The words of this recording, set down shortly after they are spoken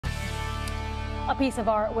A piece of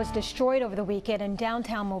art was destroyed over the weekend in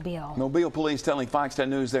downtown Mobile. Mobile police telling Fox 10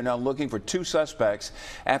 News they're now looking for 2 suspects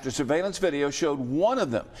after surveillance video showed one of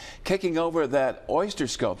them kicking over that oyster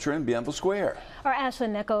sculpture in Bienville Square. Our Ashlyn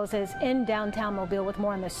Nichols is in downtown Mobile with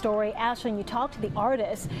more on the story. Ashlyn, you talked to the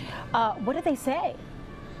artist. What did they say?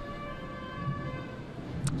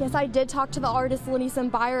 Yes, I did talk to the artist Lenisa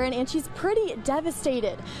Byron, and she's pretty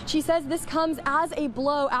devastated. She says this comes as a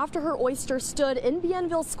blow after her oyster stood in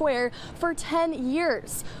Bienville Square for 10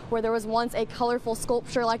 years. Where there was once a colorful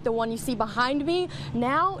sculpture like the one you see behind me,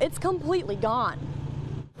 now it's completely gone.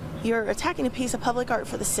 You're attacking a piece of public art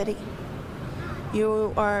for the city.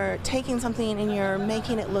 You are taking something and you're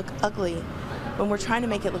making it look ugly when we're trying to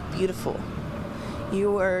make it look beautiful.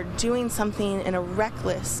 You are doing something in a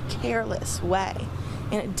reckless, careless way,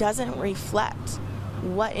 and it doesn't reflect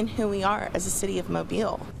what and who we are as a city of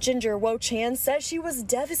Mobile. Ginger Wo-Chan says she was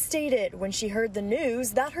devastated when she heard the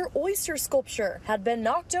news that her oyster sculpture had been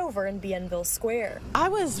knocked over in Bienville Square. I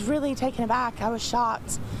was really taken aback. I was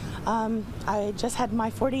shocked. I just had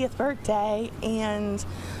my 40th birthday and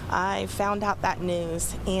I found out that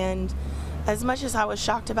news. And as much as I was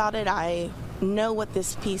shocked about it, I know what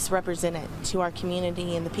this piece represented to our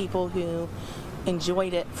community and the people who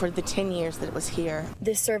enjoyed it for the 10 years that it was here.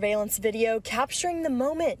 This surveillance video capturing the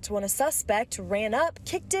moment when a suspect ran up,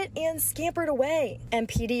 kicked it, and scampered away.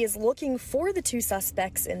 MPD is looking for the 2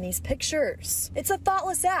 suspects in these pictures. It's a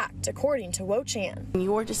thoughtless act, according to Wo-Chan.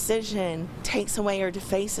 Your decision takes away or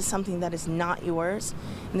defaces something that is not yours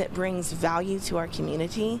and that brings value to our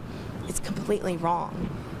community. It's completely wrong,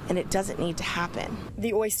 and it doesn't need to happen.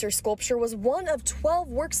 The oyster sculpture was one of 12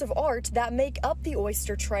 works of art that make up the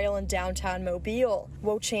Oyster Trail in downtown Mobile.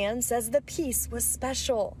 Wo-Chan says the piece was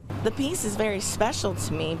special. The piece is very special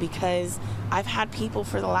to me because I've had people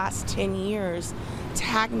for the last 10 years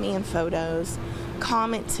tag me in photos,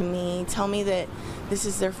 comment to me, tell me that this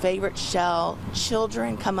is their favorite shell.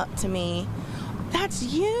 Children come up to me, "That's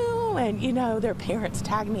you!" And you know, their parents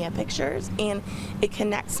tag me in pictures, and it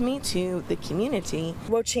connects me to the community.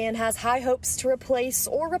 Wo-Chan has high hopes to replace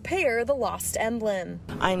or repair the lost emblem.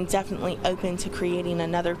 I'm definitely open to creating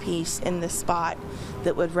another piece in this spot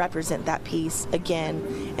that would represent that piece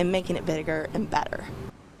again and making it bigger and better.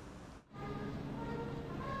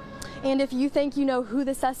 And if you think you know who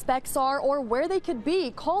the suspects are or where they could be,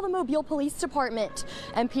 call the Mobile Police Department.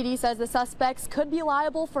 MPD says the suspects could be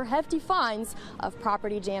liable for hefty fines of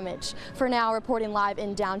property damage. For now, reporting live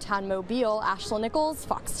in downtown Mobile, Ashlyn Nichols,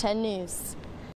 Fox 10 News.